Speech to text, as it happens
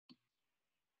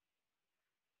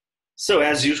So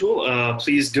as usual,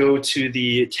 please go to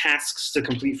the tasks to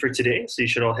complete for today. So you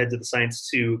should all head to the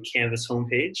Science2 Canvas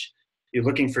homepage. You're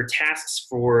looking for tasks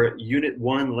for Unit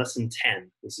 1, Lesson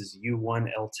 10. This is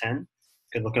U1L10. You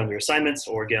can look under assignments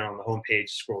or get on the homepage,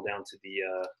 scroll down to the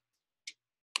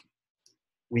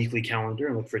weekly calendar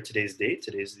and look for today's date.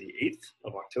 Today's the 8th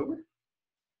of October.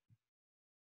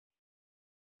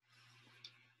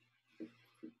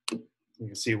 You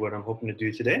can see what I'm hoping to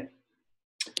do today.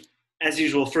 As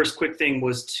usual, first quick thing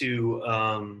was to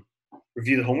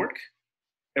review the homework.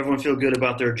 Everyone feel good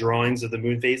about their drawings of the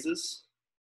moon phases?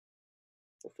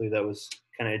 Hopefully that was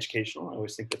kind of educational. I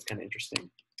always think that's kind of interesting.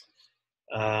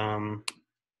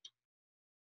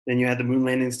 Then you had the moon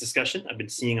landings discussion. I've been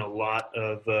seeing a lot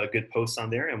of good posts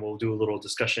on there, and we'll do a little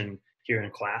discussion here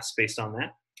in class based on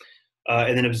that.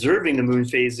 And then observing the moon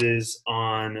phases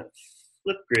on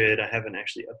Flipgrid, I haven't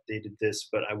actually updated this,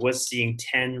 but I was seeing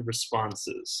 10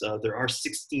 responses. There are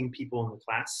 16 people in the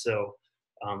class, so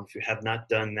if you have not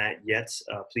done that yet,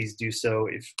 please do so.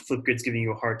 If Flipgrid's giving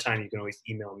you a hard time, you can always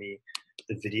email me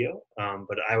the video.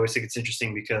 But I always think it's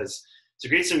interesting because it's a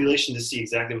great simulation to see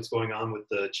exactly what's going on with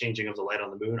the changing of the light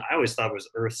on the moon. I always thought it was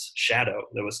Earth's shadow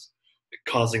that was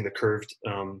causing the curved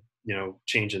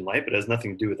change in light, but it has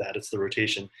nothing to do with that. It's the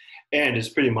rotation. And it's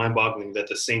pretty mind-boggling that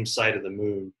the same side of the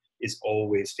moon is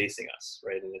always facing us,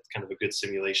 right? And it's kind of a good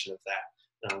simulation of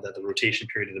that, that the rotation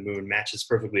period of the moon matches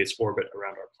perfectly its orbit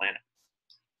around our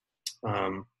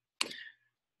planet.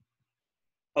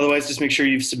 Otherwise, just make sure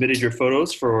you've submitted your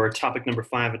photos for topic number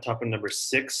 5 and topic number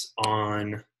 6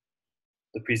 on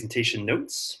the presentation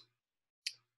notes.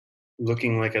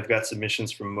 Looking like I've got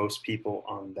submissions from most people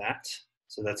on that,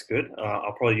 so that's good.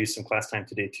 I'll probably use some class time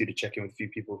today too to check in with a few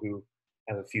people who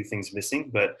have a few things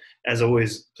missing, but as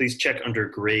always, please check under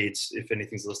grades if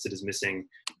anything's listed as missing.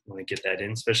 I want to get that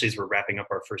in, especially as we're wrapping up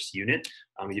our first unit.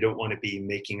 You don't want to be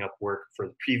making up work for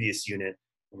the previous unit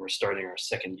when we're starting our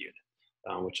second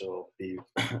unit, which will be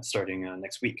starting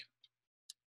next week.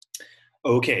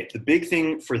 Okay, the big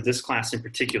thing for this class in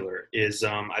particular is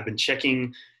I've been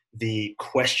checking the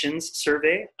questions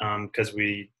survey because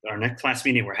our next class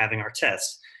meeting, we're having our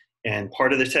test. And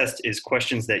part of the test is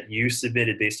questions that you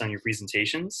submitted based on your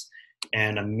presentations.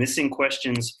 And I'm missing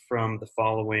questions from the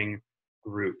following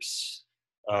groups.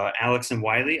 Alex and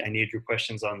Wiley, I need your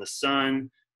questions on the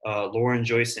sun. Lauren,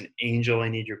 Joyce, and Angel, I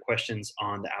need your questions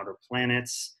on the outer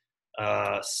planets.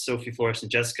 Sophie, Flores,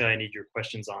 and Jessica, I need your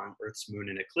questions on Earth's moon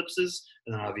and eclipses.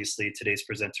 And then obviously today's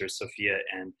presenters, Sophia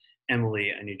and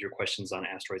Emily, I need your questions on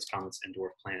asteroids, comets, and dwarf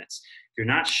planets. If you're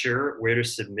not sure where to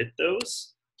submit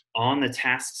those, on the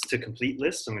tasks to complete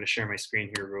list, I'm going to share my screen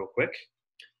here real quick.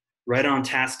 Right on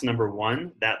task number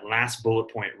 1, that last bullet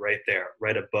point right there,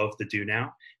 right above the do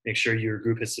now, make sure your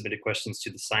group has submitted questions to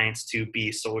the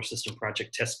Science2B Solar System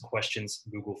Project Test Questions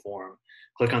Google form.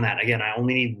 Click on that. Again, I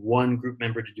only need one group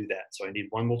member to do that. So I need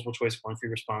one multiple choice, one free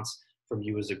response from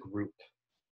you as a group.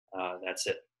 That's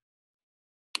it.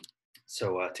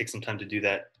 So take some time to do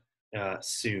that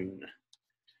soon.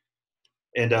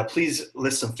 And please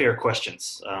list some fair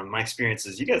questions. My experience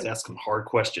is you guys ask some hard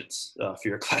questions for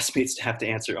your classmates to have to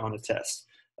answer on a test.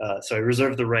 So I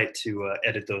reserve the right to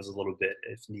edit those a little bit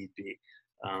if need be.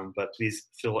 But please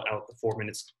fill out the form in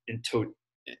its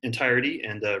entirety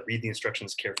and read the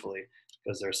instructions carefully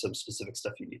because there's some specific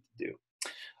stuff you need to do.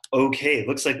 Okay,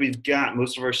 looks like we've got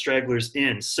most of our stragglers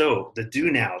in. So the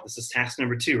do now, this is task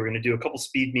number 2. We're gonna do a couple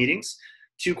speed meetings.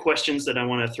 2 questions that I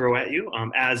want to throw at you.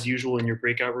 As usual in your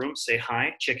breakout room, say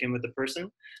hi, check in with the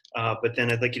person, but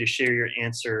then I'd like you to share your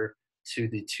answer to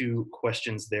the 2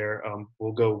 questions there.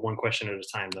 We'll go one question at a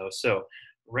time though. So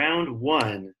round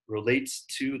 1 relates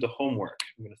to the homework.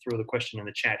 I'm going to throw the question in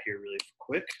the chat here really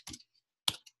quick.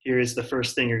 Here is the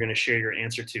first thing you're going to share your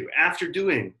answer to. After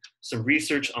doing some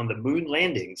research on the moon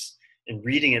landings and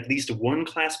reading at least one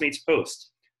classmate's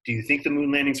post, do you think the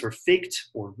moon landings were faked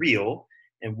or real?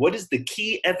 And what is the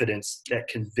key evidence that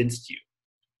convinced you?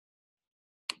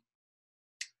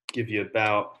 Give you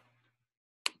about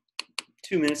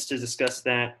 2 minutes to discuss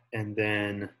that, and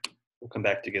then we'll come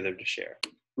back together to share.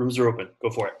 Rooms are open. Go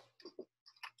for it.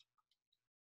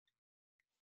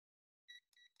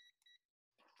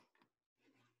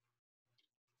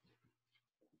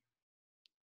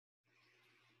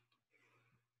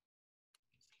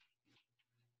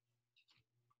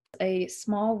 A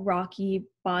small rocky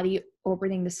body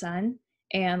orbiting the sun,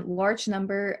 and large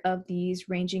number of these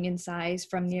ranging in size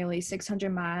from nearly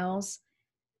 600 miles,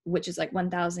 which is like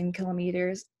 1,000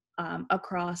 kilometers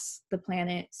across the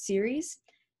planet Ceres,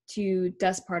 to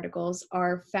dust particles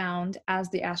are found as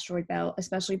the asteroid belt,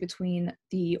 especially between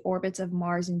the orbits of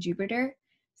Mars and Jupiter,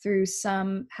 through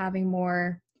some having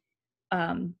more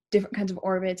different kinds of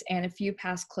orbits, and a few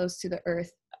pass close to the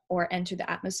Earth or enter the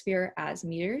atmosphere as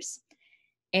meteors.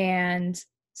 And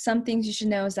some things you should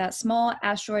know is that small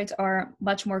asteroids are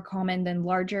much more common than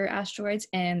larger asteroids,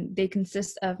 and they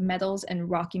consist of metals and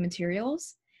rocky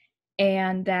materials,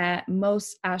 and that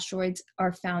most asteroids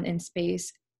are found in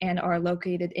space and are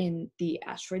located in the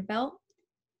asteroid belt.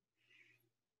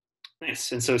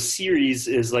 Nice. And so Ceres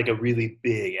is like a really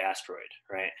big asteroid,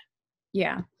 right?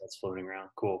 Yeah. That's floating around.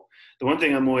 Cool. The one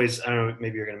thing I'm always, I don't know,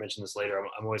 maybe you're going to mention this later.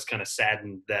 I'm always kind of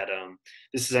saddened that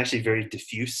this is actually very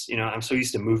diffuse. You know, I'm so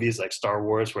used to movies like Star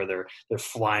Wars where they're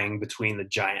flying between the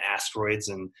giant asteroids,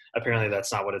 and apparently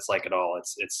that's not what it's like at all.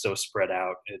 It's so spread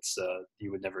out. It's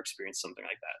you would never experience something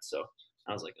like that. So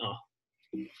I was like, how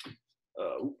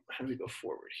do we go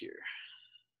forward here?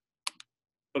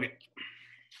 Okay.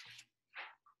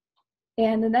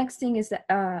 And the next thing is the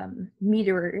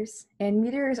meteors. And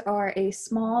meteors are a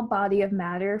small body of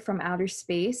matter from outer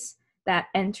space that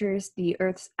enters the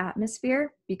Earth's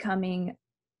atmosphere, becoming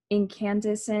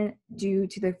incandescent due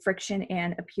to the friction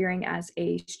and appearing as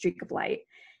a streak of light.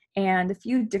 And a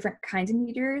few different kinds of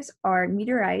meteors are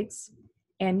meteorites.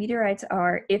 And meteorites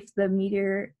are if the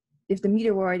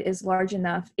meteoroid is large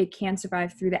enough, it can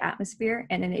survive through the atmosphere,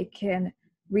 and then it can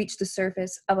reach the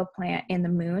surface of a planet and the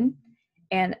moon.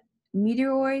 And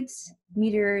meteoroids,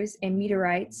 meteors, and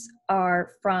meteorites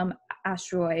are from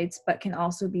asteroids, but can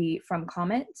also be from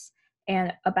comets.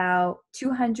 And about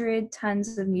 200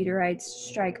 tons of meteorites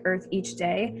strike Earth each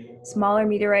day. Smaller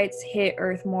meteorites hit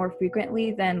Earth more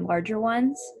frequently than larger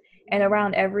ones. And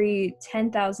around every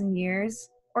 10,000 years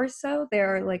or so,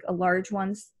 there are like large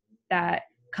ones that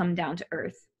come down to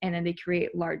Earth, and then they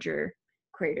create larger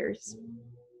craters.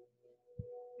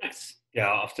 Nice. Yeah,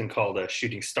 often called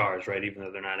shooting stars, right? Even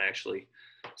though they're not actually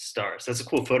stars. That's a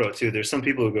cool photo too. There's some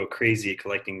people who go crazy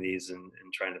collecting these and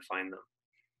trying to find them.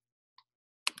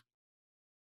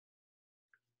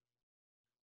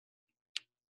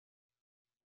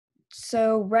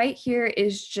 So right here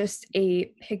is just a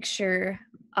picture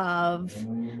of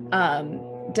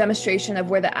demonstration of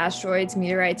where the asteroids,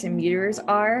 meteorites, and meteors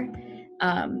are.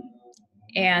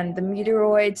 And the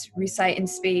meteoroids reside in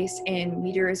space, and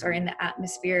meteors are in the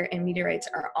atmosphere, and meteorites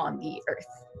are on the Earth.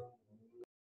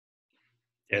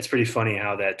 Yeah, it's pretty funny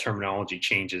how that terminology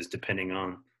changes depending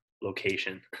on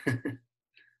location.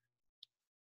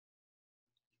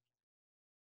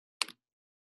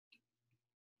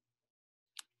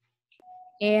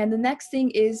 And the next thing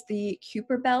is the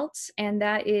Kuiper Belt, and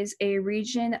that is a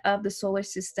region of the solar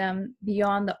system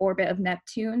beyond the orbit of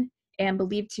Neptune and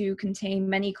believed to contain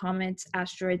many comets,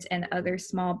 asteroids, and other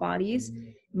small bodies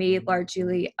made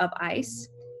largely of ice.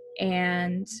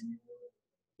 And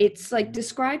it's like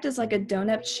described as like a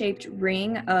donut-shaped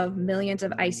ring of millions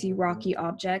of icy rocky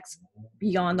objects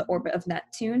beyond the orbit of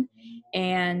Neptune.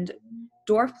 And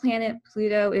dwarf planet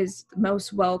Pluto is the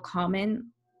most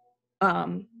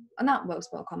not most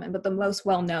well common, but the most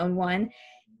well-known one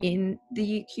in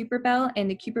the Kuiper Belt. And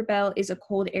the Kuiper Belt is a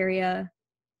cold area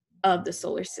of the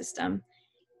solar system.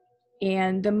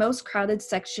 And the most crowded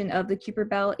section of the Kuiper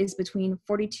Belt is between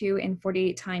 42 and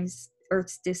 48 times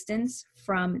Earth's distance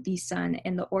from the sun,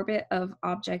 and the orbit of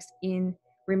objects in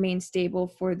remains stable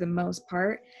for the most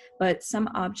part, but some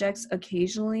objects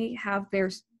occasionally have their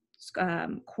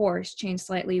course change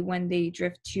slightly when they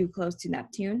drift too close to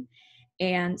Neptune.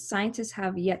 And scientists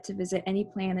have yet to visit any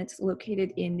planets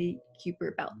located in the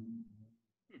Kuiper Belt.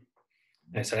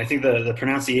 Nice. And I think the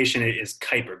pronunciation is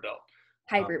Kuiper Belt.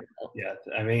 Kuiper Belt. Yeah,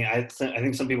 I mean, I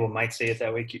think some people might say it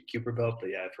that way, Kuiper Belt, but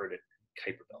yeah, I've heard it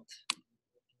Kuiper Belt.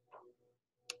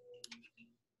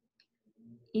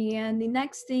 And the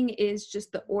next thing is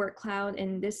just the Oort cloud,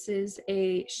 and this is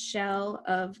a shell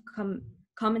of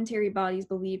cometary bodies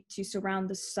believed to surround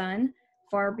the sun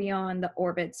far beyond the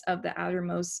orbits of the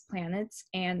outermost planets,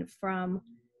 and from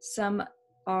some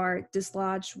are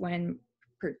dislodged when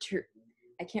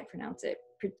I can't pronounce it.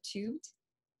 Perturbed?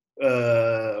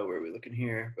 Where are we looking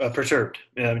here? Perturbed.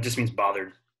 It just means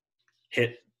bothered.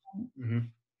 Hit. Mm-hmm.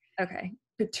 Okay,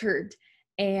 perturbed.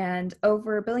 And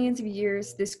over billions of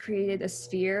years, this created a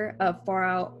sphere of far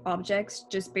out objects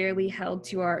just barely held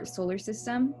to our solar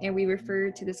system. And we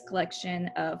refer to this collection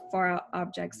of far out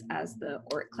objects as the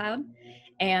Oort cloud.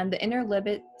 And the inner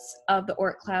limits of the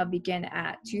Oort cloud begin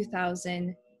at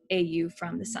 2000 AU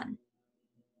from the sun.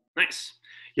 Nice.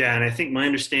 Yeah, and I think my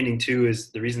understanding too is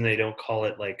the reason they don't call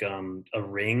it like a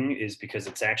ring is because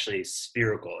it's actually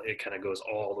spherical. It kind of goes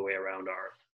all the way around our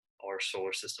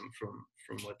solar system from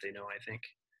what they know, I think.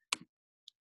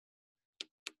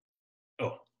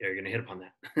 Oh, yeah, you're gonna hit upon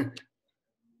that.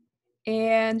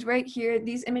 And right here,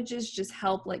 these images just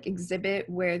help like exhibit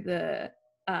where the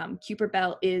Kuiper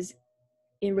belt is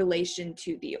in relation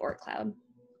to the Oort cloud.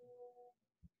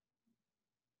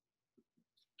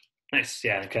 Nice.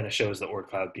 Yeah, it kind of shows the Oort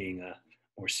cloud being a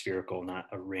more spherical, not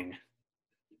a ring.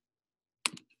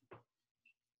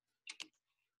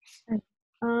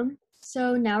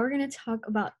 So now we're going to talk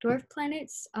about dwarf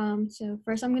planets. So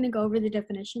first I'm going to go over the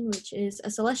definition, which is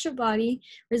a celestial body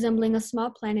resembling a small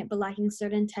planet but lacking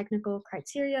certain technical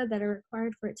criteria that are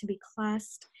required for it to be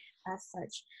classed as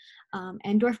such.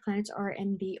 And dwarf planets are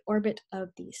in the orbit of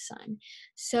the sun.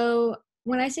 So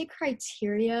when I say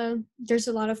criteria, there's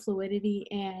a lot of fluidity,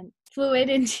 and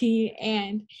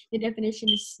the definition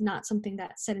is not something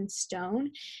that's set in stone.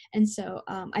 And so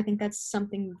I think that's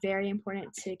something very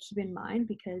important to keep in mind,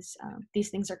 because these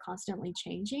things are constantly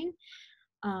changing.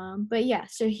 But yeah,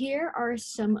 so here are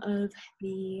some of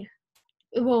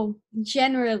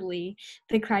generally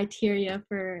the criteria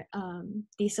for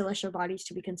these celestial bodies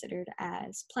to be considered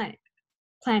as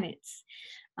planets.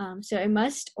 So it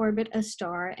must orbit a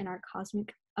star in our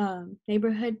cosmic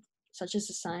neighborhood, such as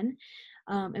the sun.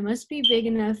 It must be big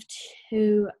enough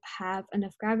to have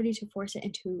enough gravity to force it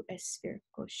into a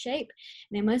spherical shape,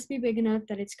 and it must be big enough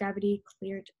that its gravity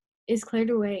is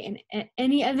cleared away in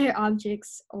any other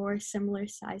objects or similar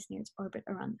size near its orbit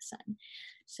around the sun.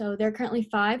 So there are currently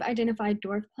 5 identified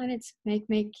dwarf planets: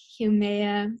 Makemake,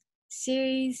 Haumea,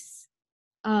 Ceres,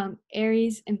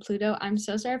 Aries, and Pluto. I'm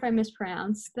so sorry if I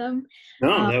mispronounced them.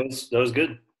 No, that was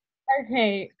good.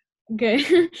 Okay,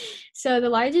 good. So the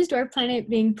largest dwarf planet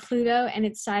being Pluto, and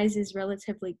its size is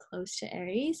relatively close to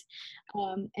Aries,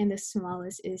 and the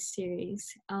smallest is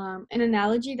Ceres. An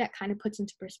analogy that kind of puts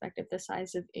into perspective the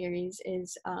size of Aries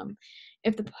is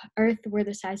if the Earth were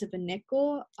the size of a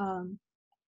nickel,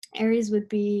 Aries would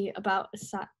be about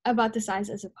the size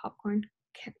as a popcorn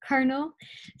kernel.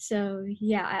 So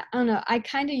yeah, I don't know, I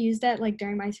kind of use that like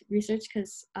during my research,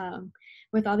 because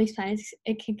with all these planets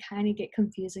it can kind of get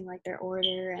confusing, like their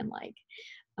order and like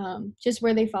just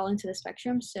where they fall into the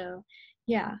spectrum. So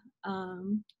yeah,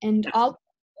 and all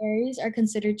Aries are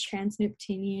considered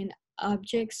trans-Neptunian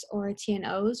objects, or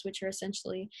TNOs, which are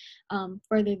essentially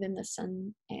further than the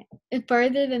sun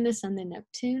than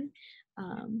Neptune.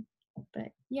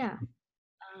 But yeah,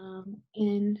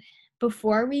 and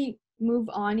before we move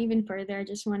on even further, I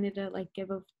just wanted to like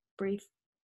give a brief.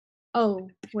 Oh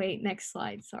wait, next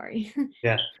slide. Sorry.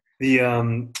 Yeah. The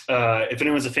if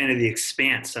anyone's a fan of The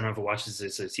Expanse, I don't know if it watches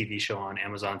this, a TV show on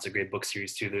Amazon. It's a great book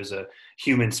series too. There's a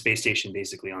human space station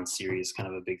basically on Ceres, kind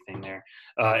of a big thing there.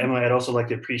 Emily, I'd also like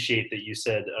to appreciate that you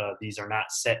said these are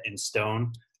not set in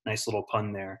stone. Nice little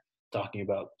pun there, talking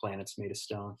about planets made of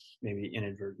stone, maybe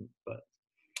inadvertent, but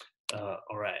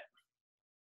all right.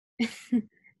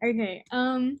 Okay.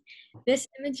 This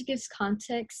image gives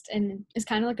context and is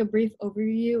kind of like a brief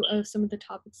overview of some of the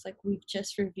topics like we've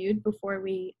just reviewed before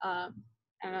we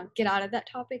get out of that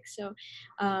topic. So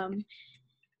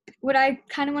what I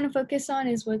kind of want to focus on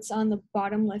is what's on the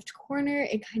bottom left corner.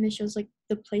 It kind of shows like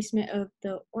the placement of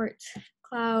the Oort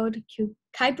cloud,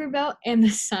 Kuiper belt, and the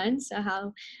sun. So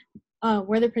how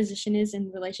where the position is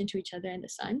in relation to each other and the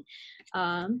sun,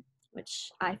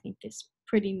 which I think is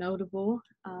pretty notable.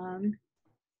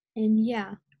 And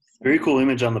yeah. So. Very cool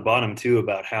image on the bottom too,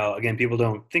 about how, again, people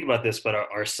don't think about this, but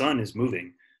our sun is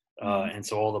moving. And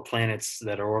so all the planets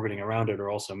that are orbiting around it are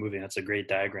also moving. That's a great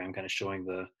diagram kind of showing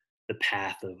the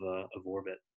path of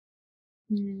orbit.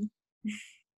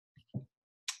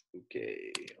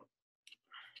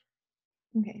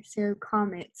 Okay, so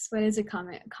comets. What is a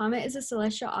comet? A comet is a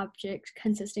celestial object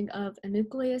consisting of a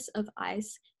nucleus of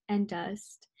ice and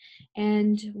dust,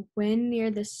 and when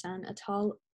near the sun, a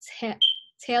tall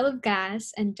tail of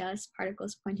gas and dust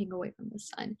particles pointing away from the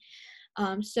sun.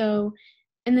 So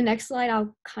in the next slide,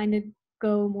 I'll kind of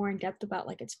go more in depth about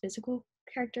like its physical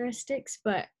characteristics,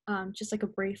 but just like a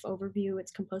brief overview,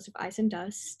 it's composed of ice and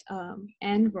dust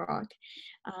and rock.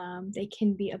 They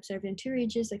can be observed in 2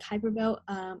 regions, like hyperbelt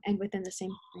and within the same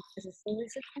point as a solar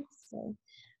system. So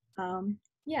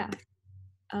yeah.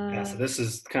 Yeah, so this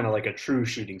is kind of like a true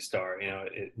shooting star. You know,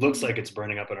 it looks like it's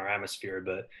burning up in our atmosphere,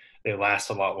 but they last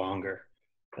a lot longer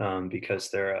because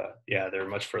they're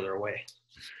much further away.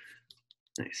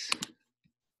 Nice.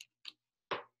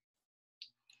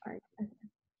 All right.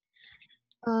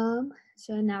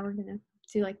 So now we're gonna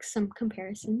do like some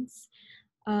comparisons.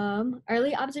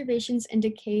 Early observations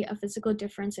indicate a physical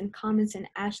difference in comets and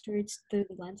asteroids through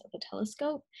the lens of a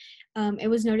telescope. It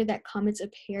was noted that comets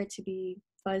appear to be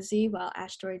fuzzy while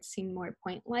asteroids seem more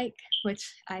point-like,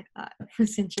 which I thought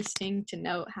was interesting to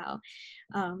note how,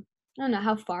 I don't know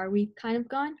how far we've kind of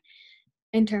gone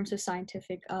in terms of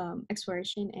scientific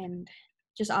exploration and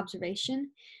just observation.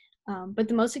 But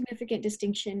the most significant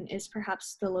distinction is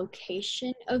perhaps the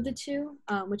location of the two,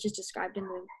 which is described in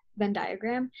the Venn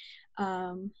diagram.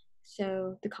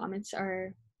 So the comets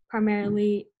are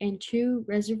primarily in two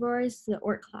reservoirs, the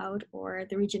Oort cloud or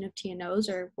the region of TNOs,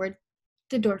 or where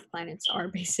the dwarf planets are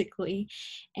basically,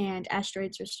 and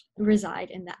asteroids reside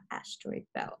in the asteroid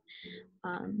belt.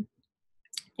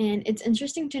 And it's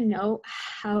interesting to know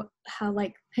how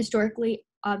like historically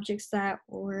objects that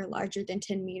were larger than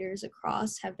 10 meters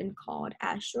across have been called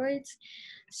asteroids.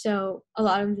 So a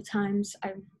lot of the times,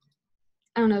 I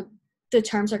don't know, the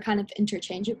terms are kind of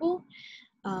interchangeable.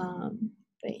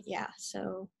 But yeah,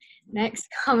 so next,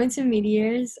 comets and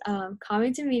meteors.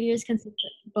 Comets and meteors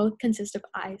both consist of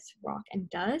ice, rock, and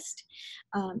dust.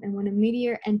 And when a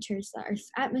meteor enters the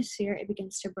Earth's atmosphere, it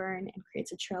begins to burn and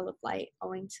creates a trail of light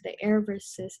owing to the air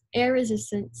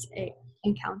resistance it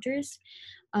encounters.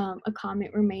 A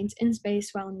comet remains in space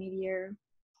while a meteor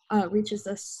reaches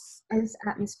the Earth's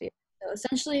atmosphere. So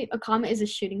essentially, a comet is a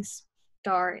shooting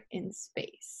star in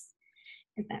space,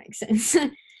 if that makes sense.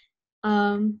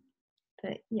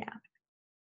 But yeah.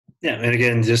 Yeah, and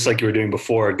again, just like you were doing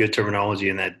before, good terminology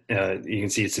in that you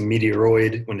can see it's a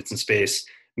meteoroid when it's in space,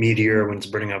 meteor when it's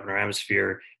burning up in our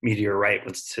atmosphere, meteorite when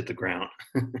it's hit the ground.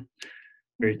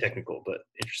 Very technical, but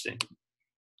interesting.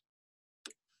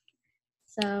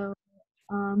 So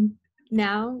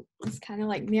now it's kind of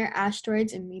like near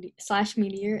asteroids and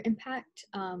meteor impact.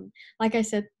 Like I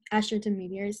said, asteroids and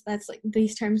meteors, that's like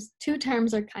these terms, two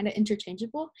terms are kind of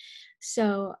interchangeable.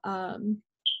 So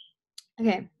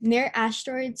okay, near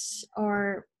asteroids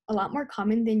are a lot more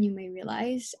common than you may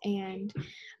realize, and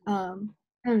I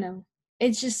don't know.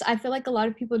 It's just I feel like a lot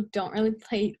of people don't really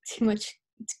play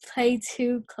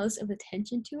too close of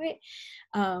attention to it.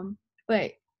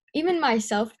 But even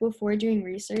myself, before doing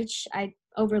research, I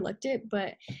overlooked it.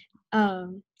 But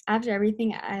after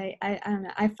everything, I don't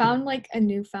know. I found like a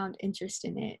newfound interest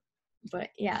in it. But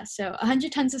yeah, so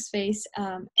 100 tons of space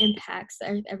impacts the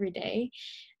Earth every day.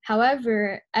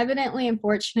 However, evidently,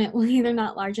 unfortunately, they're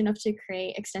not large enough to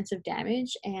create extensive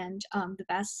damage, and the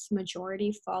vast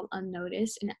majority fall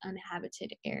unnoticed in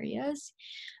uninhabited areas.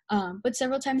 But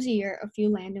several times a year, a few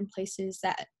land in places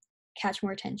that catch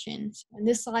more attention. So on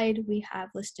this slide, we have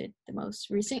listed the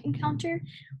most recent encounter,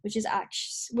 which was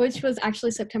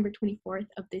actually September 24th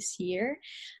of this year,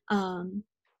 and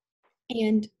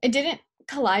it didn't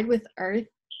collide with Earth,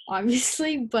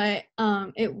 obviously, but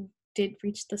it did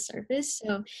reach the surface.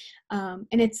 So and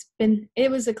it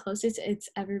was the closest it's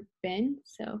ever been.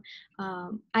 So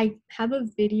I have a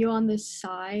video on the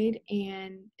side,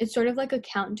 and it's sort of like a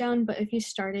countdown, but if you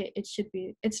start it,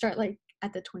 it start like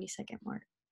at the 20-second mark.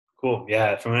 Cool.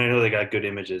 Yeah, from what I know, they got good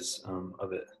images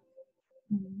of it.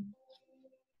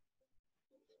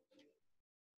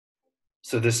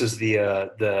 So this is the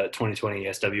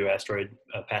 2020 SW asteroid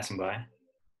passing by.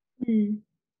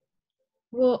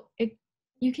 Well,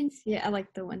 you can see it at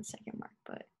like the 1 second mark,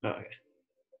 but okay.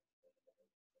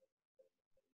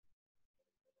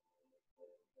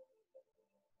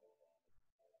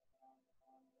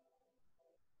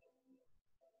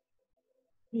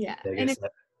 yeah. I guess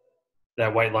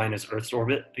that white line is Earth's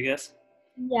orbit, I guess.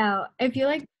 Yeah, if you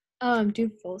like do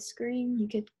full screen, you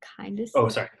could kind of see. Oh,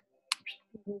 sorry.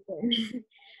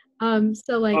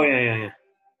 So like. Oh yeah.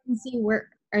 You can see where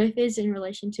Earth is in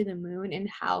relation to the moon and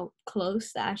how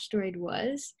close the asteroid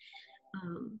was.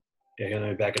 Yeah, let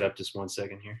me back it up just 1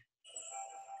 second here.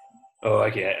 Oh,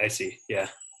 okay, I see. Yeah.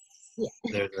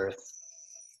 There's Earth.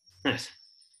 Nice.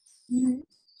 Mm-hmm.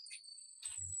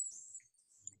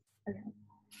 Okay.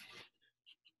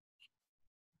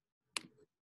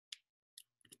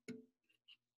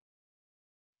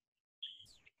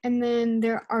 And then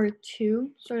there are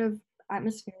two sort of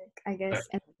atmospheric, I guess.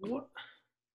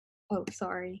 Oh,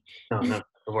 sorry. No,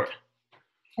 over.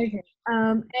 Okay.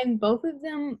 And both of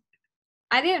them,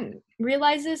 I didn't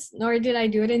realize this, nor did I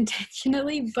do it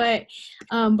intentionally, but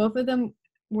both of them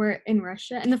were in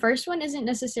Russia. And the first one isn't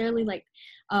necessarily like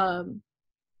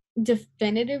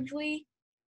definitively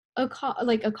a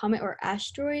comet or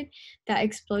asteroid that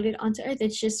exploded onto Earth.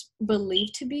 It's just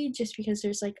believed to be, just because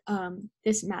there's like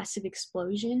this massive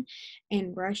explosion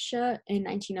in Russia in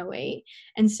 1908,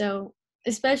 and so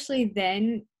especially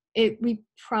then we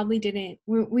probably didn't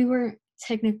we weren't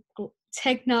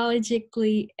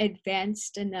technologically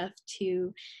advanced enough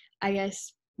to, I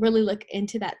guess, really look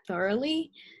into that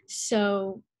thoroughly.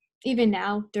 So even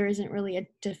now there isn't really a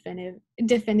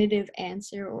definitive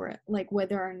answer, or like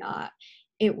whether or not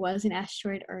it was an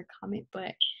asteroid or a comet.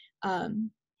 But I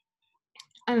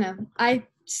don't know, I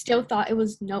still thought it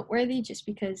was noteworthy just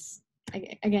because,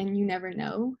 again, you never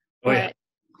know. Oh, yeah.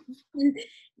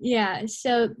 Yeah,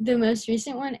 so the most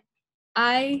recent one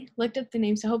I looked up the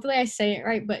name, so hopefully I say it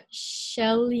right, but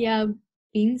Chelyabinsk,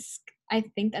 I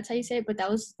think that's how you say it, but that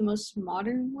was the most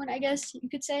modern one, I guess you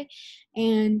could say.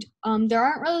 And there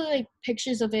aren't really like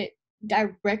pictures of it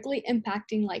directly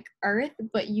impacting like Earth,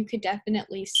 but you could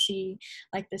definitely see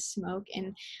like the smoke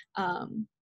and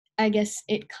I guess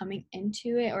it coming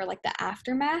into it, or like the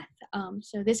aftermath.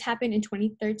 So this happened in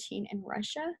 2013 in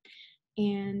Russia.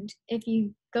 And if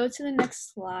you go to the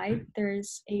next slide,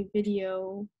 there's a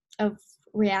video of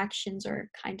reactions, or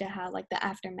kind of how like the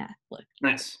aftermath looked.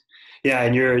 Nice. Yeah,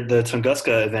 and the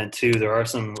Tunguska event too. There are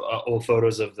some old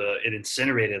photos of it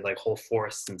incinerated like whole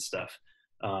forests and stuff.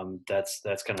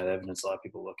 That's kind of evidence a lot of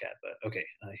people look at. But okay,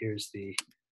 here's the.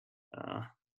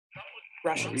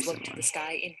 Russians looked to the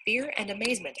sky in fear and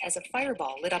amazement as a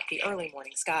fireball lit up the early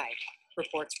morning sky.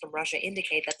 Reports from Russia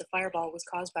indicate that the fireball was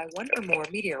caused by one or more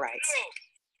meteorites.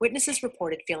 Witnesses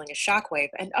reported feeling a shockwave,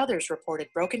 and others reported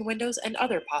broken windows and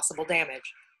other possible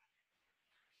damage.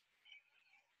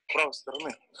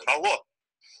 Алло.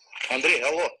 Андрей,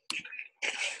 алло.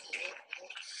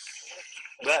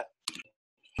 Да.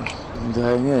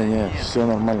 Да, не, все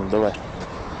нормально, давай.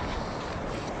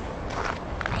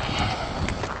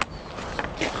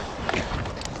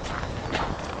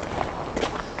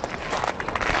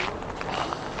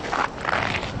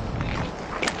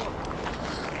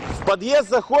 В подъезд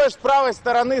заходишь с правой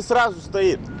стороны, сразу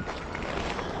стоит.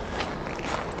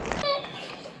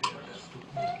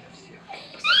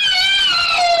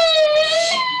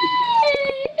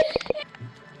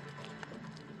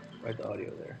 Right, the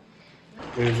audio there.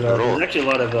 There's actually a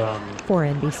lot of for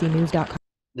NBCnews.com.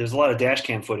 There's a lot of dash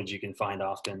cam footage you can find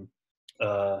often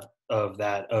of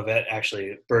it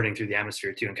actually burning through the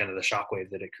atmosphere too, and kind of the shockwave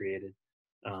that it created.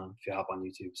 If you hop on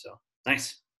YouTube, so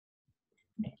nice.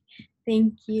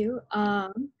 Thank you.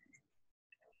 So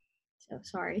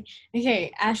sorry.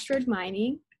 Okay, asteroid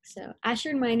mining. So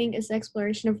asteroid mining is the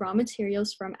exploration of raw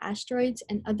materials from asteroids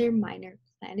and other minor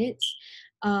planets,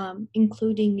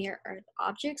 including near-Earth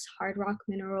objects. Hard rock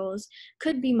minerals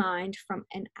could be mined from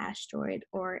an asteroid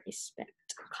or a spent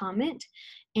comet.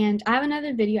 And I have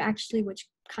another video actually which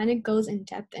kind of goes in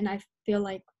depth, and I feel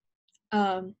like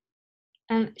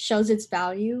shows its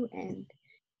value, and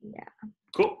yeah.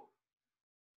 Cool.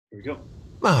 Here we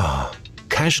go.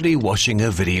 Casually watching a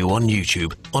video on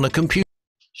YouTube on a computer.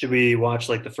 Should we watch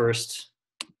like the first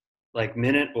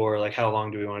minute, or like how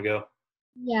long do we want to go?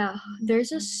 Yeah,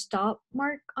 there's a stop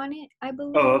mark on it, I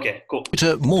believe. Oh, okay, cool.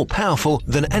 More powerful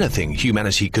than anything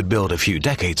humanity could build a few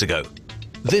decades ago.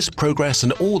 This progress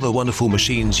and all the wonderful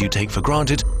machines you take for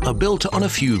granted are built on a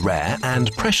few rare and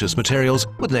precious materials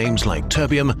with names like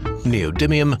terbium,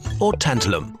 neodymium, or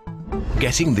tantalum.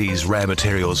 Getting these rare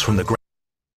materials from the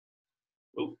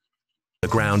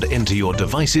ground into your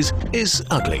devices is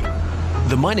ugly.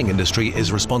 The mining industry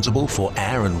is responsible for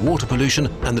air and water pollution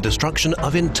and the destruction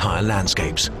of entire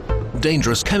landscapes.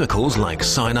 Dangerous chemicals like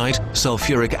cyanide,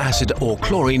 sulfuric acid, or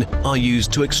chlorine are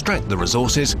used to extract the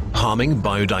resources, harming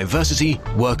biodiversity,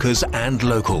 workers, and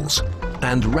locals.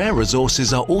 And rare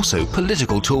resources are also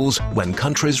political tools when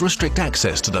countries restrict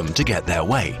access to them to get their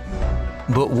way.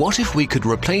 But what if we could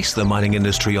replace the mining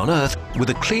industry on Earth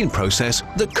with a clean process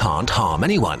that can't harm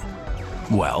anyone?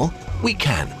 Well, we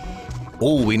can.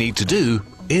 All we need to do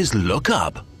is look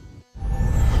up.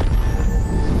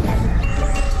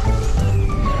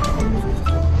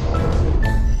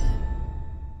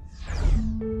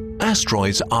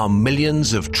 Asteroids are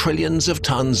millions of trillions of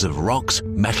tons of rocks,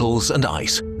 metals, and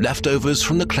ice, leftovers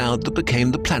from the cloud that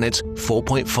became the planet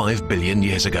 4.5 billion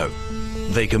years ago.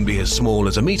 They can be as small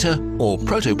as a meter, or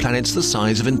protoplanets the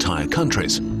size of entire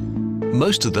countries.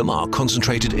 Most of them are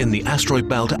concentrated in the asteroid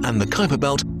belt and the Kuiper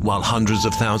belt, while hundreds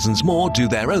of thousands more do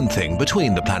their own thing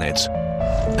between the planets.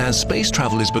 As space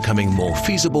travel is becoming more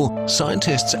feasible,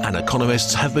 scientists and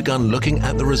economists have begun looking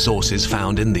at the resources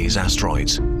found in these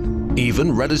asteroids.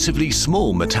 Even relatively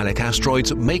small metallic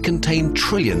asteroids may contain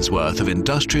trillions worth of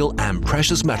industrial and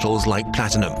precious metals like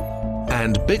platinum.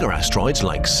 And bigger asteroids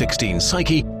like 16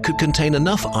 Psyche could contain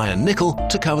enough iron-nickel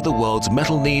to cover the world's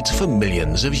metal needs for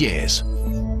millions of years.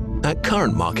 At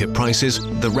current market prices,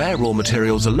 the rare raw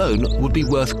materials alone would be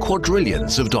worth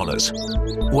quadrillions of dollars.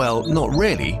 Well, not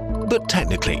really, but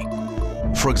technically.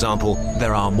 For example,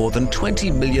 there are more than 20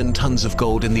 million tons of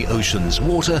gold in the ocean's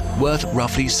water, worth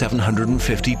roughly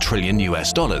 $750 trillion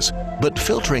US, but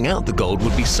filtering out the gold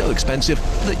would be so expensive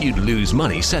that you'd lose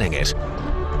money selling it.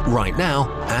 Right now,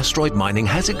 asteroid mining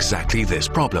has exactly this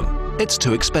problem. It's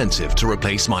too expensive to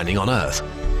replace mining on Earth.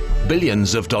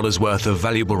 Billions of dollars worth of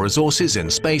valuable resources in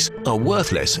space are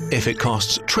worthless if it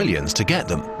costs trillions to get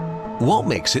them. What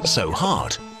makes it so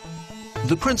hard?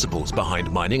 The principles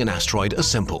behind mining an asteroid are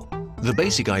simple. The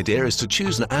basic idea is to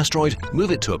choose an asteroid,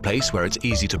 move it to a place where it's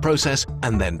easy to process,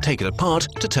 and then take it apart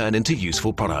to turn into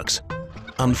useful products.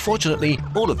 Unfortunately,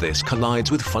 all of this collides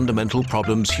with fundamental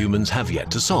problems humans have yet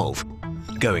to solve.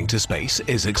 Going to space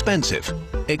is expensive.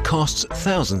 It costs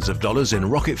thousands of dollars in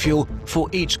rocket fuel for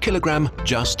each kilogram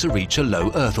just to reach a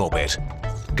low Earth orbit.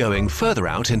 Going further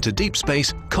out into deep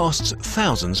space costs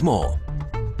thousands more.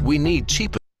 We need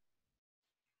cheaper.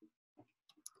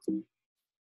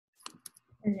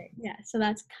 Okay, yeah, so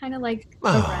that's kind of like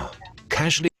a rundown,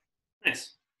 Casually.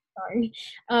 Nice. sorry,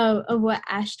 of what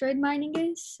asteroid mining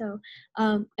is. So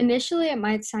initially it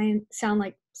might sound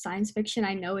like science fiction.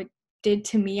 I know it did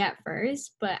to me at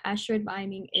first, but asteroid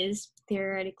mining is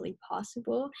theoretically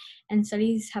possible, and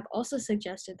studies have also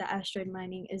suggested that asteroid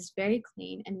mining is very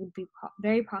clean and would be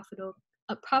very profitable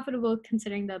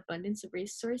considering the abundance of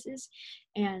resources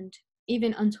and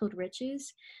even untold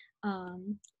riches.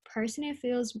 Personally, it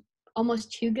feels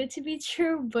almost too good to be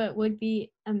true, but would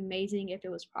be amazing if it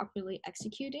was properly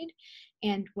executed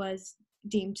and was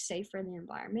deemed safe for the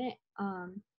environment.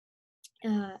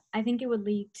 I think it would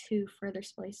lead to further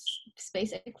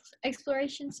space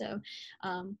exploration. So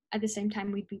at the same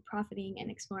time, we'd be profiting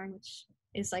and exploring, which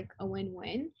is like a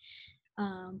win-win.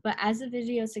 But as the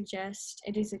video suggests,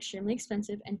 it is extremely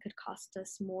expensive and could cost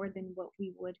us more than what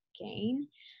we would gain.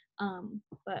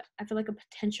 But I feel like a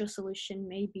potential solution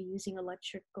may be using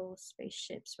electrical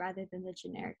spaceships rather than the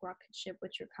generic rocket ship,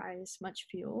 which requires much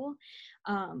fuel.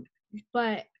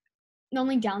 But the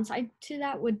only downside to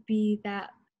that would be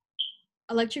that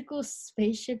electrical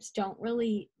spaceships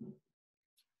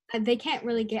they can't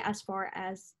really get as far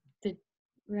as the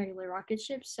regular rocket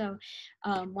ships. So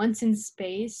once in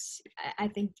space, I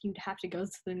think you'd have to go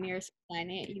to the nearest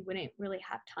planet. You wouldn't really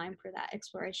have time for that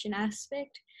exploration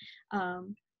aspect.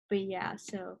 But yeah,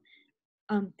 so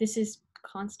this is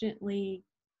constantly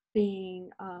being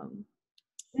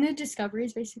new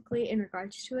discoveries basically in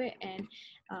regards to it, and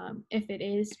if it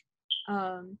is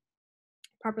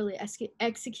properly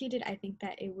executed, I think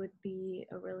that it would be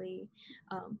a really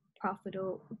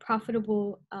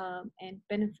profitable and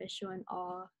beneficial and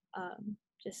all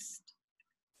just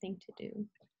thing to do.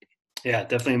 Yeah,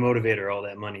 definitely a motivator, all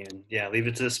that money. And yeah, leave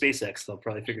it to SpaceX. They'll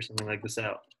probably figure something like this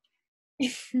out.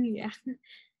 Yeah.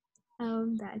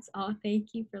 That's all.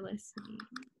 Thank you for listening.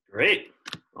 Great.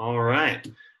 All right.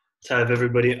 Let's have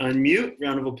everybody unmute.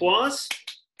 Round of applause.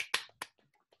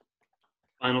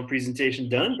 Final presentation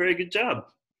done. Very good job.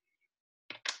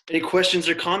 Any questions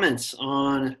or comments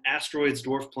on asteroids,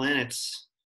 dwarf planets,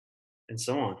 and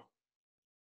so on?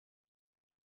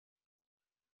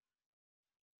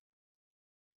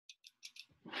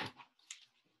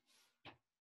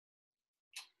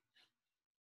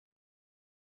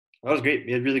 That was great.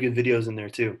 We had really good videos in there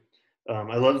too.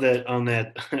 I love that on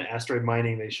that asteroid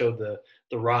mining, they showed the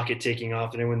rocket taking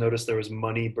off, and everyone noticed there was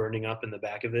money burning up in the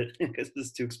back of it because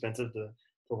it's too expensive to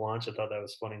launch. I thought that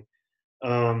was funny.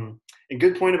 And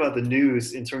good point about the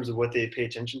news in terms of what they pay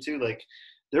attention to. Like,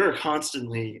 there are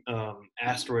constantly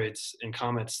asteroids and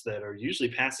comets that are usually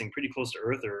passing pretty close to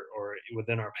Earth or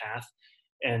within our path.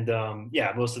 And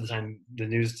yeah, most of the time the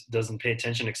news doesn't pay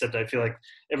attention, except I feel like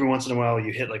every once in a while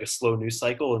you hit like a slow news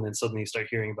cycle, and then suddenly you start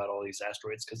hearing about all these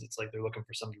asteroids because it's like they're looking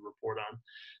for something to report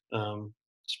on.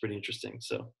 It's pretty interesting.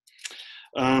 So,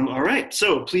 all right.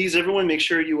 So please, everyone, make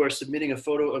sure you are submitting a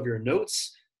photo of your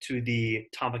notes to the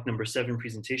topic number 7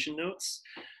 presentation notes.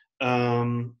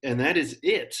 And that is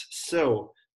it.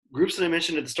 So groups that I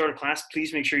mentioned at the start of class,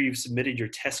 please make sure you've submitted your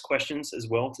test questions as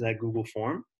well to that Google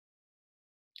form.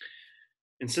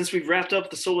 And since we've wrapped up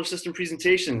the solar system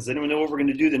presentations, anyone know what we're going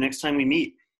to do the next time we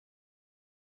meet?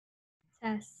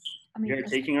 We are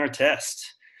taking our test.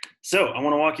 So I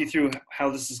want to walk you through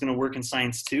how this is going to work in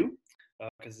Science 2,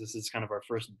 because this is kind of our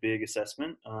first big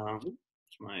assessment.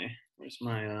 Where's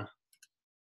my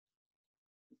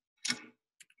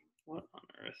what on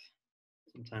earth?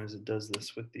 Sometimes it does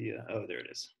this with the, oh, there it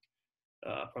is.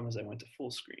 Problem is I went to full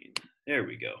screen. There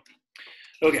we go.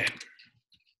 Okay.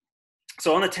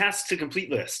 So on the tasks to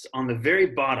complete list, on the very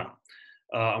bottom,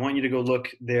 I want you to go look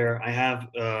there. I have,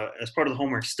 as part of the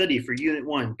homework, study for Unit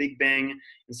 1, Big Bang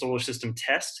and Solar System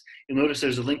Test. You'll notice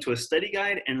there's a link to a study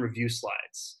guide and review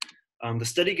slides. The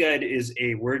study guide is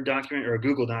a Word document or a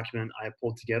Google document I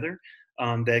pulled together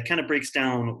that kind of breaks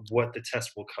down what the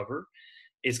test will cover.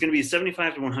 It's going to be a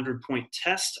 75 to 100 point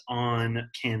test on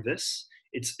Canvas.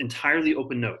 It's entirely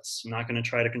open notes. I'm not going to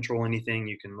try to control anything.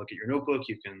 You can look at your notebook.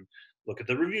 You can look at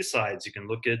the review slides. You can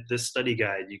look at this study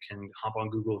guide. You can hop on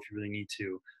Google if you really need to.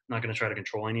 I'm not going to try to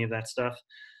control any of that stuff.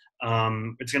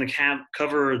 It's going to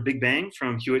cover Big Bang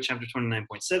from Hewitt chapter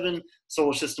 29.7,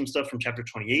 solar system stuff from chapter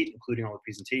 28, including all the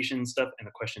presentation stuff and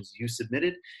the questions you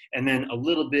submitted, and then a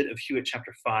little bit of Hewitt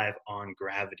chapter 5 on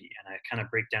gravity. And I kind of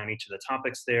break down each of the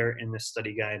topics there in this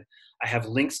study guide. I have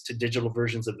links to digital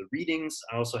versions of the readings.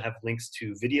 I also have links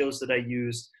to videos that I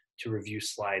used to review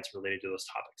slides related to those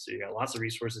topics. So you got lots of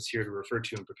resources here to refer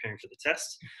to in preparing for the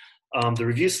test. The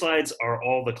review slides are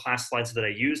all the class slides that I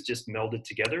use, just melded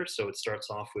together. So it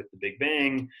starts off with the Big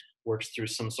Bang, works through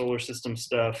some solar system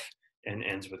stuff, and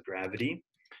ends with gravity.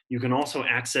 You can also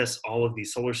access all of the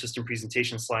solar system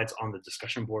presentation slides on the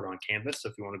discussion board on Canvas. So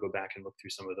if you want to go back and look through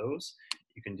some of those,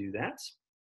 you can do that.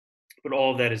 But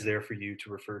all of that is there for you to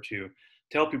refer to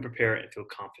help you prepare and feel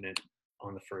confident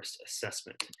on the first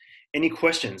assessment. Any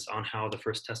questions on how the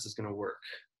first test is going to work?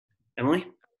 Emily?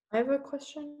 I have a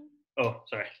question. Oh,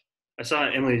 sorry. I saw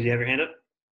Emily. Did you have your hand up?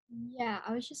 Yeah,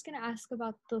 I was just going to ask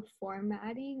about the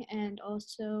formatting and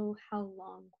also how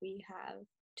long we have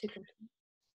to complete.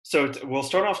 So we'll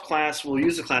start off class. We'll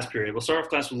use the class period. We'll start off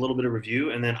class with a little bit of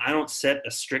review, and then I don't set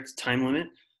a strict time limit.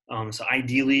 So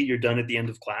ideally, you're done at the end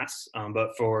of class.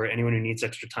 But for anyone who needs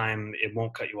extra time, it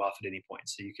won't cut you off at any point.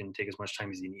 So you can take as much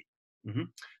time as you need.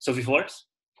 Sophie Flores?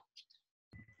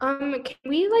 Can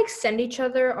we send each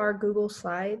other our Google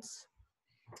Slides?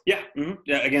 Yeah.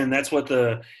 Yeah. Again, that's what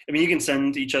you can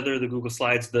send each other the Google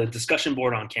Slides, the discussion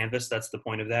board on Canvas. That's the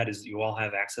point of that, is you all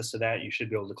have access to that. You should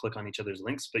be able to click on each other's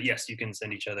links, but yes, you can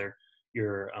send each other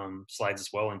your slides as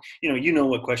well. And you know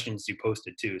what questions you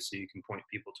posted too, so you can point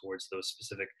people towards those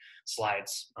specific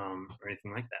slides or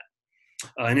anything like that.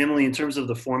 And Emily, in terms of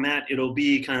the format, it'll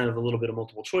be kind of a little bit of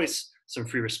multiple choice, some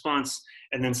free response,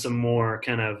 and then some more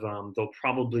kind of, there'll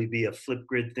probably be a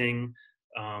Flipgrid thing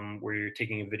where you're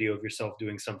taking a video of yourself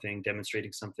doing something,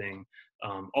 demonstrating something,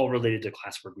 all related to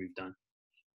classwork we've done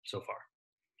so far.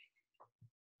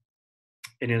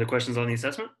 Any other questions on the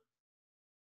assessment?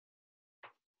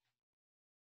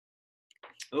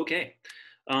 Okay.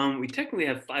 We technically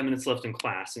have 5 minutes left in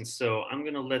class, and so I'm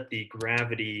going to let the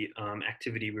gravity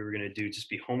activity we were going to do just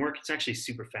be homework. It's actually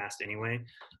super fast anyway.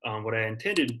 What I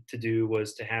intended to do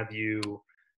was to have you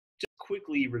just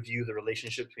quickly review the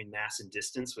relationship between mass and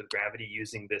distance with gravity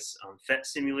using this PhET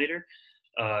simulator.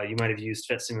 You might have used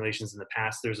PhET simulations in the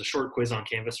past. There's a short quiz on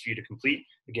Canvas for you to complete.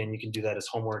 Again, you can do that as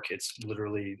homework. It's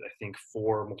literally, I think,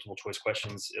 4 multiple choice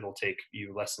questions. It'll take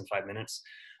you less than 5 minutes.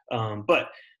 But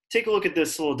take a look at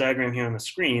this little diagram here on the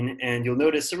screen, and you'll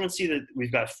notice, everyone see that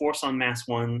we've got force on mass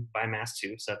 1 by mass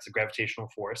 2, so that's a gravitational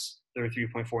force,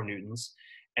 33.4 newtons,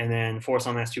 and then force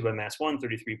on mass 2 by mass 1,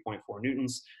 33.4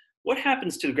 newtons. What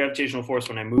happens to the gravitational force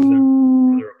when I move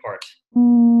them further apart?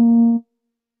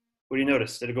 What do you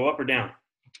notice? Did it go up or down?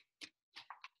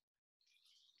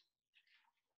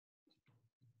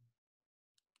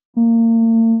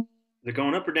 Is it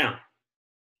going up or down?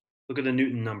 Look at the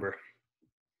Newton number.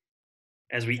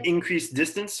 As we increase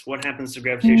distance, what happens to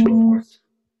gravitational force?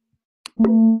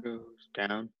 Goes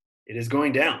down. It is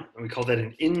going down, and we call that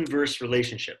an inverse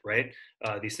relationship, right?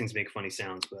 These things make funny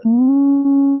sounds, but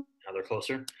now they're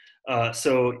closer.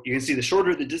 So you can see the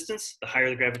shorter the distance, the higher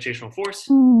the gravitational force.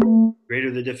 Greater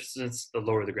the distance, the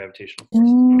lower the gravitational force.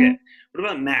 Okay, what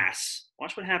about mass?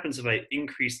 Watch what happens if I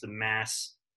increase the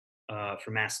mass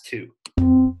for mass 2.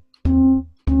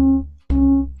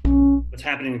 What's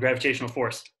happening to gravitational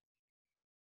force?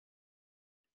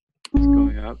 It's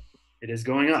going up. It is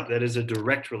going up. That is a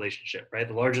direct relationship, right?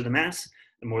 The larger the mass,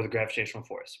 the more the gravitational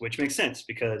force, which makes sense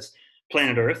because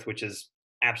planet Earth, which is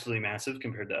absolutely massive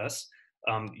compared to us,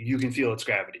 you can feel its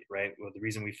gravity, right? Well, the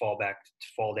reason we fall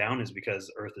down is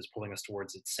because Earth is pulling us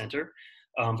towards its center.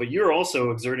 But you're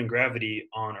also exerting gravity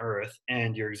on Earth,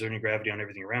 and you're exerting gravity on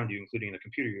everything around you, including the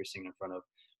computer you're sitting in front of.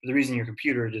 But the reason your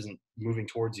computer isn't moving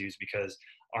towards you is because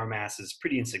our mass is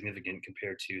pretty insignificant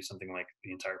compared to something like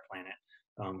the entire planet,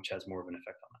 which has more of an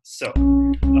effect on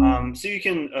us. So you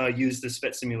can use this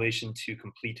PhET simulation to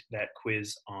complete that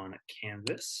quiz on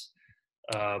Canvas.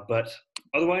 But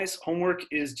otherwise, homework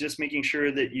is just making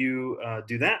sure that you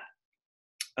do that,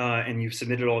 and you've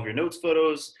submitted all of your notes,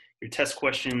 photos, your test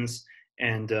questions,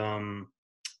 and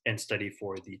study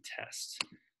for the test.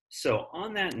 So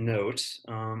on that note,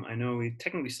 I know we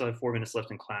technically still have 4 minutes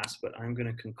left in class, but I'm going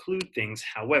to conclude things.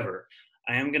 However,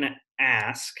 I am going to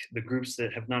ask the groups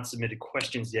that have not submitted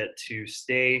questions yet to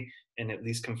stay and at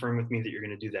least confirm with me that you're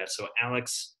going to do that. So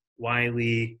Alex,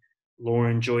 Wiley,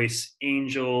 Lauren, Joyce,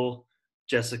 Angel,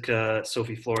 Jessica,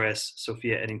 Sophie Flores,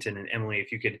 Sophia Eddington, and Emily,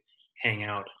 if you could hang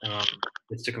out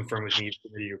just to confirm with me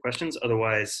your questions.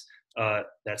 Otherwise,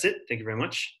 that's it. Thank you very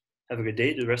much. Have a good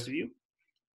day to the rest of you.